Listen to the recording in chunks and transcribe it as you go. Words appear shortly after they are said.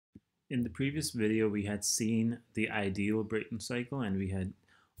In the previous video, we had seen the ideal Brayton cycle, and we had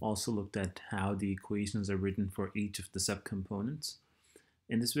also looked at how the equations are written for each of the subcomponents.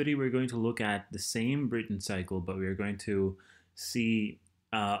 In this video, we're going to look at the same Brayton cycle, but we're going to see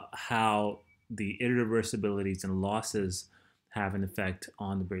how the irreversibilities and losses have an effect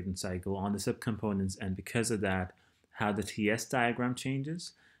on the Brayton cycle, on the subcomponents, and because of that, how the TS diagram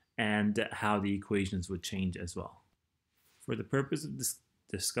changes and how the equations would change as well. For the purpose of this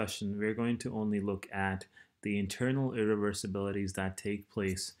discussion, we're going to only look at the internal irreversibilities that take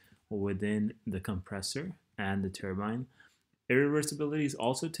place within the compressor and the turbine. Irreversibilities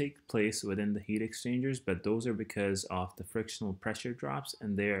also take place within the heat exchangers, but those are because of the frictional pressure drops,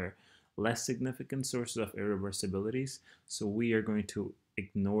 and they are less significant sources of irreversibilities, so we are going to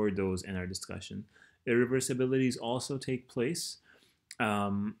ignore those in our discussion. Irreversibilities also take place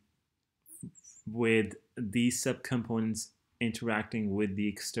with these subcomponents interacting with the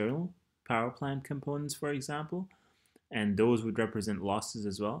external power plant components, for example, and those would represent losses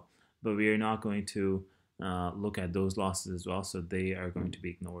as well, but we are not going to look at those losses as well, so they are going to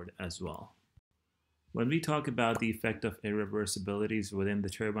be ignored as well. When we talk about the effect of irreversibilities within the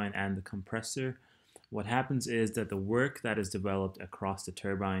turbine and the compressor, what happens is that the work that is developed across the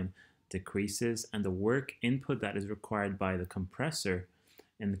turbine decreases, and the work input that is required by the compressor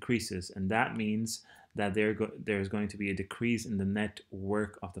increases, and that means that there's going to be a decrease in the net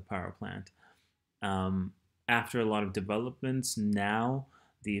work of the power plant. After a lot of developments, now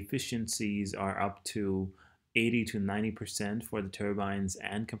the efficiencies are up to 80 to 90% for the turbines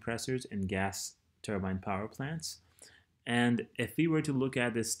and compressors in gas turbine power plants. And if we were to look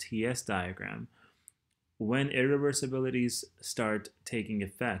at this TS diagram, when irreversibilities start taking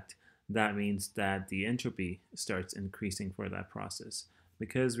effect, that means that the entropy starts increasing for that process.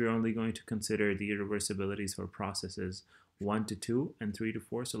 Because we're only going to consider the irreversibilities for processes 1 to 2 and 3 to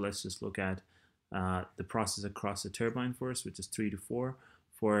 4, so let's just look at the process across the turbine first, which is 3 to 4.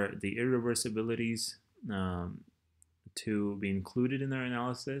 For the irreversibilities to be included in our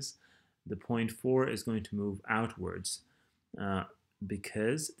analysis, the point 4 is going to move outwards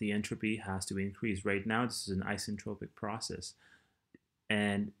because the entropy has to be increased. Right now, this is an isentropic process,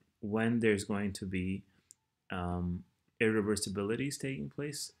 and when there's going to be irreversibilities taking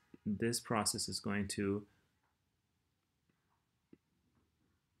place, this process is going to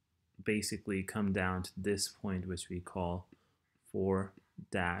basically come down to this point, which we call 4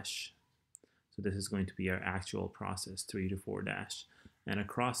 dash. So this is going to be our actual process, 3 to 4 dash. And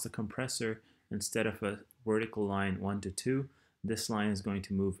across the compressor, instead of a vertical line 1 to 2, this line is going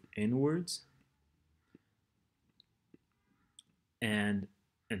to move inwards, and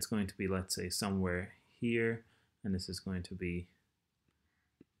it's going to be, let's say, somewhere here, and this is going to be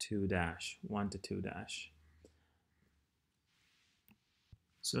 2 dash, 1 to 2 dash.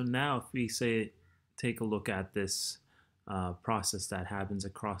 So now if we say, take a look at this process that happens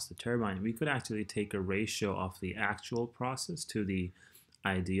across the turbine, we could actually take a ratio of the actual process to the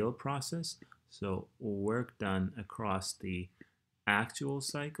ideal process. So work done across the actual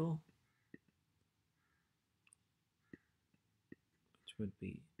cycle, which would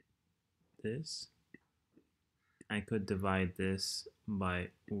be this. I could divide this by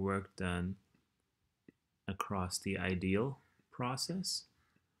work done across the ideal process.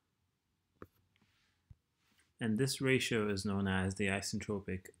 And this ratio is known as the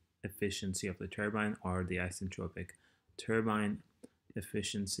isentropic efficiency of the turbine, or the isentropic turbine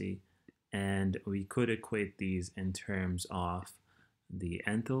efficiency. And we could equate these in terms of the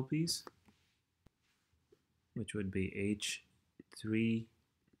enthalpies, which would be H3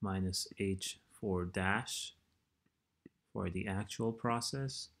 minus H4 dash for the actual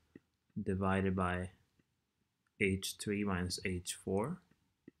process, divided by H3 minus H4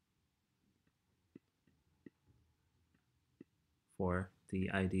 for the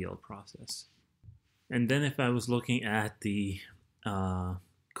ideal process. And then if I was looking at the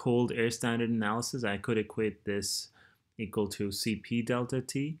cold air standard analysis, I could equate this equal to Cp delta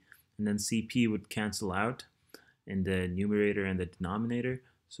T, and then Cp would cancel out in the numerator and the denominator,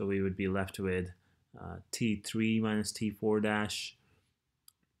 so we would be left with T3 minus T4 dash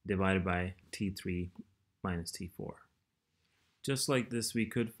divided by T3 minus T4. Just like this, we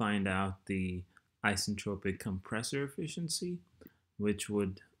could find out the isentropic compressor efficiency, which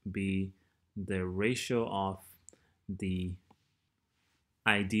would be the ratio of the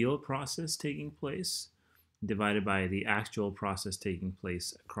ideal process taking place divided by the actual process taking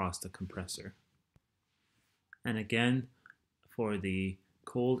place across the compressor. And again, for the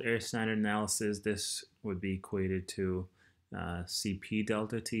cold air standard analysis, this would be equated to Cp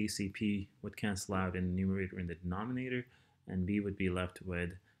delta T. Cp would cancel out in the numerator and the denominator, and B would be left with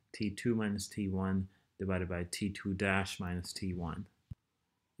T2 minus T1 divided by T2 dash minus T1.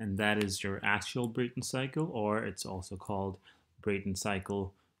 And that is your actual Brayton cycle, or it's also called Brayton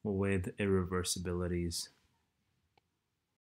cycle with irreversibilities.